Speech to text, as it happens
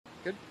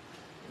Good.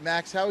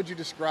 Max, how would you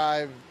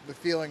describe the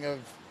feeling of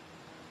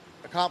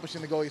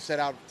accomplishing the goal you set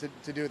out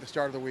to do at the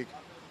start of the week?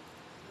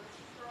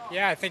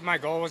 Yeah, I think my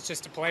goal was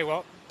just to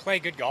play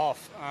good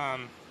golf.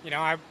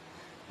 I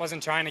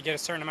wasn't trying to get a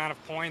certain amount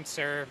of points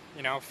or,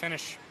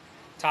 finish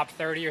top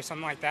 30 or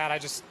something like that. I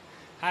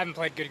haven't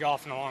played good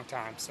golf in a long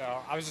time. So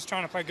I was just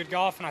trying to play good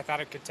golf, and I thought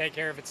it could take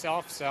care of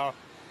itself. So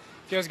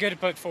it feels good to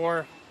put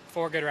four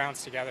good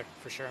rounds together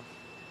for sure.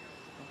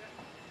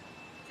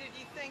 Did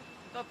you think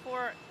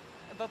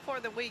before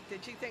the week,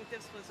 did you think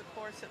this was a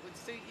course that would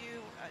suit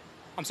you?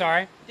 I'm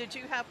sorry? Did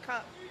you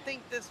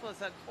think this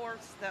was a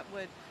course that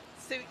would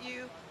suit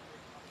you?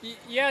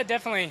 Yeah,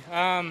 definitely.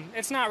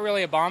 It's not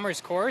really a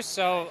bomber's course,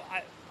 so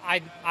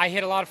I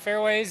hit a lot of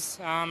fairways.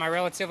 I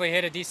relatively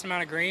hit a decent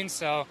amount of greens,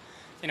 so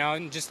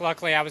and just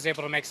luckily I was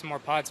able to make some more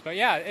putts. But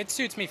yeah, it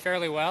suits me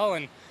fairly well,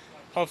 and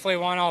hopefully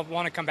one I'll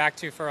want to come back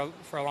to for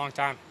a long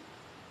time.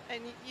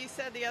 And you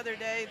said the other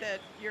day that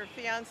your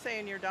fiance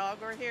and your dog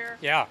are here.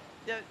 Yeah.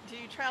 Do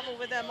you travel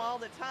with them all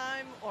the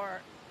time,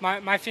 or?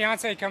 My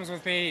fiance comes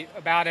with me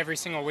about every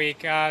single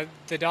week.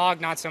 The dog,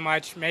 not so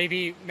much.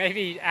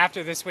 Maybe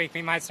after this week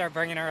we might start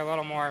bringing her a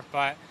little more.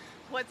 But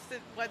what's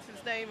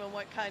his name and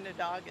what kind of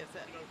dog is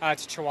it?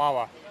 It's a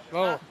Chihuahua,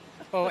 little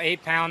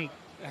 8-pound.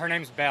 Her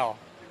name's Belle.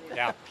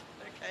 Yeah.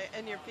 Okay.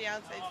 And your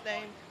fiance's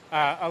name?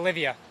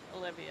 Olivia.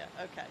 Olivia.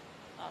 Okay.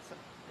 Awesome.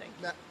 Thank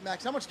you.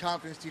 Max, how much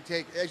confidence do you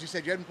take? As you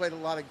said, you haven't played a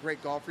lot of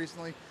great golf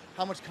recently.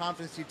 How much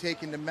confidence do you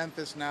take into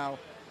Memphis now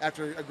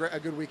after a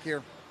good week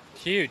here?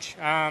 Huge.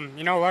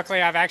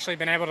 Luckily I've actually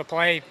been able to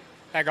play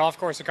that golf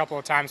course a couple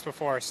of times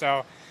before,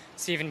 so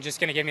it's even just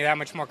going to give me that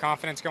much more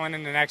confidence going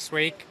into next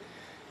week.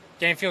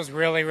 Game feels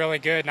really, really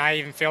good, and I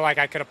even feel like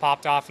I could have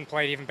popped off and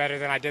played even better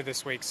than I did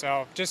this week.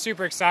 So just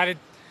super excited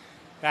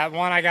that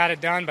one I got it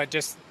done, but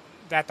just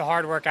that the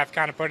hard work I've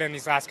kind of put in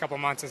these last couple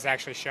of months has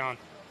actually shown.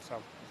 So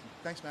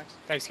thanks, Max.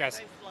 Thanks, guys.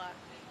 Thanks a lot.